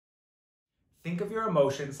Think of your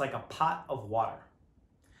emotions like a pot of water.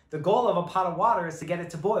 The goal of a pot of water is to get it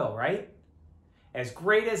to boil, right? As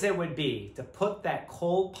great as it would be to put that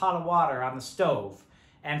cold pot of water on the stove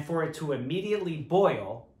and for it to immediately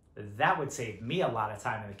boil, that would save me a lot of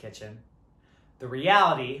time in the kitchen. The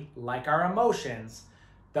reality, like our emotions,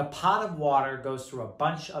 the pot of water goes through a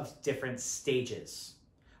bunch of different stages.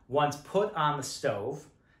 Once put on the stove,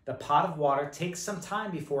 the pot of water takes some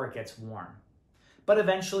time before it gets warm. But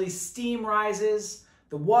eventually steam rises,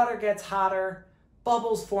 the water gets hotter,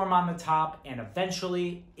 bubbles form on the top, and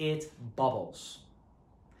eventually it bubbles.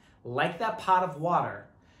 Like that pot of water,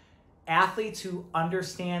 athletes who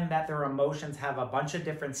understand that their emotions have a bunch of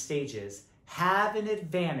different stages have an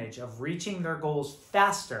advantage of reaching their goals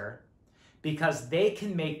faster because they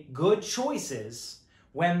can make good choices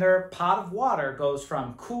when their pot of water goes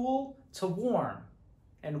from cool to warm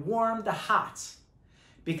and warm to hot,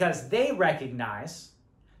 because they recognize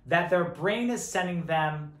that their brain is sending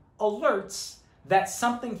them alerts that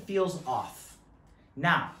something feels off.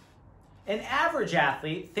 Now, an average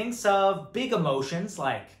athlete thinks of big emotions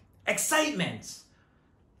like excitement,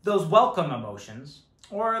 those welcome emotions,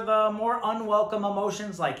 or the more unwelcome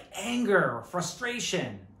emotions like anger,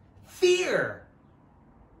 frustration, fear,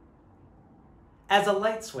 as a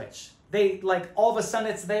light switch. They all of a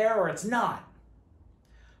sudden it's there or it's not.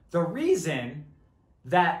 The reason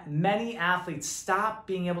that many athletes stop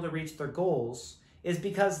being able to reach their goals is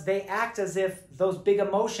because they act as if those big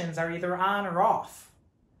emotions are either on or off.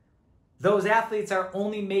 Those athletes are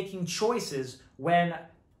only making choices when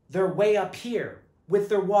they're way up here with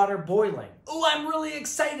their water boiling. Oh, I'm really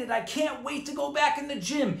excited. I can't wait to go back in the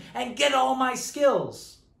gym and get all my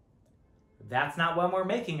skills. That's not when we're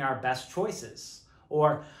making our best choices.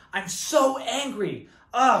 Or, I'm so angry.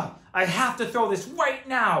 I have to throw this right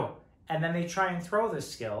now. And then they try and throw this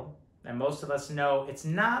skill. And most of us know it's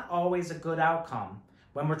not always a good outcome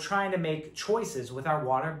when we're trying to make choices with our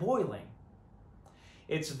water boiling.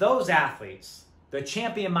 It's those athletes, the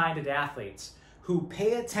champion-minded athletes, who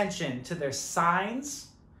pay attention to their signs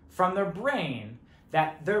from their brain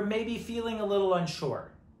that they're maybe feeling a little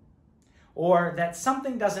unsure or that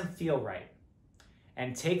something doesn't feel right.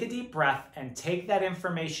 And take a deep breath and take that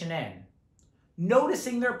information in,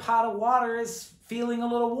 noticing their pot of water is feeling a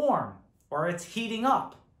little warm or it's heating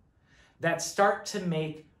up, that start to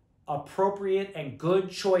make appropriate and good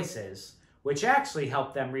choices, which actually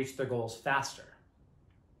help them reach their goals faster.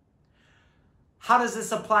 How does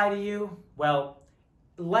this apply to you? Well,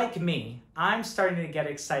 like me, I'm starting to get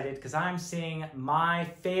excited because I'm seeing my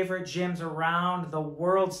favorite gyms around the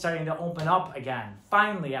world starting to open up again,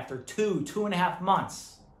 finally, after 2.5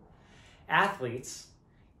 months. Athletes,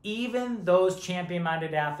 even those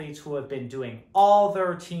champion-minded athletes who have been doing all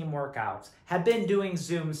their team workouts, have been doing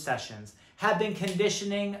Zoom sessions, have been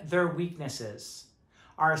conditioning their weaknesses,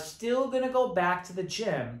 are still going to go back to the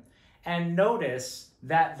gym and notice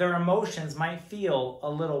that their emotions might feel a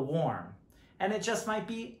little warm. And it just might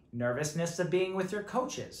be nervousness of being with your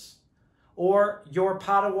coaches. Or your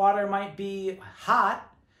pot of water might be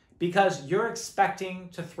hot because you're expecting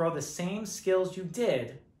to throw the same skills you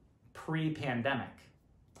did pre-pandemic.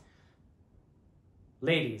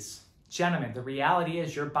 Ladies, gentlemen, the reality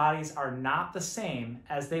is your bodies are not the same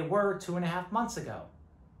as they were 2.5 months ago.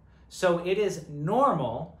 So it is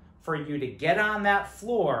normal for you to get on that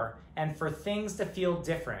floor and for things to feel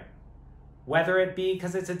different, whether it be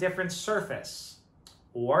because it's a different surface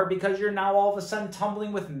or because you're now all of a sudden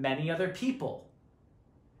tumbling with many other people.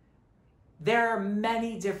 There are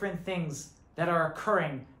many different things that are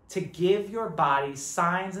occurring to give your body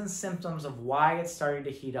signs and symptoms of why it's starting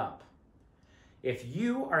to heat up. If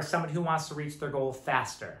you are somebody who wants to reach their goal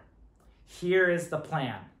faster, here is the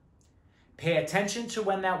plan. Pay attention to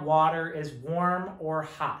when that water is warm or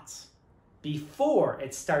hot before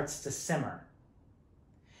it starts to simmer.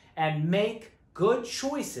 And make good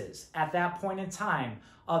choices at that point in time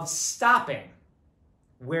of stopping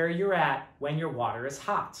where you're at when your water is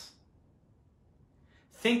hot.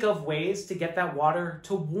 Think of ways to get that water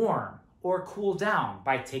to warm or cool down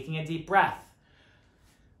by taking a deep breath,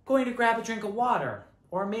 going to grab a drink of water,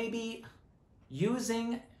 or maybe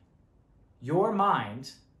using your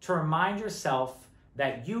mind to remind yourself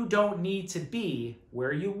that you don't need to be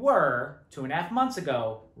where you were 2.5 months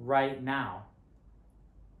ago right now.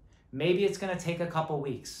 Maybe it's going to take a couple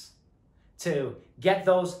weeks to get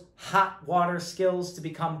those hot water skills to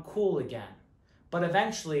become cool again. But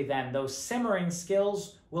eventually then those simmering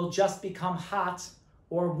skills will just become hot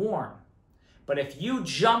or warm. But if you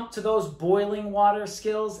jump to those boiling water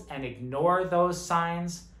skills and ignore those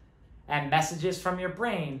signs and messages from your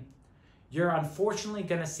brain, you're unfortunately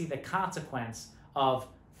going to see the consequence of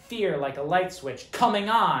fear like a light switch coming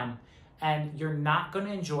on, and you're not going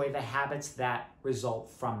to enjoy the habits that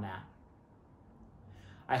result from that.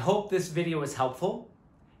 I hope this video was helpful.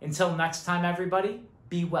 Until next time, everybody,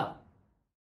 be well.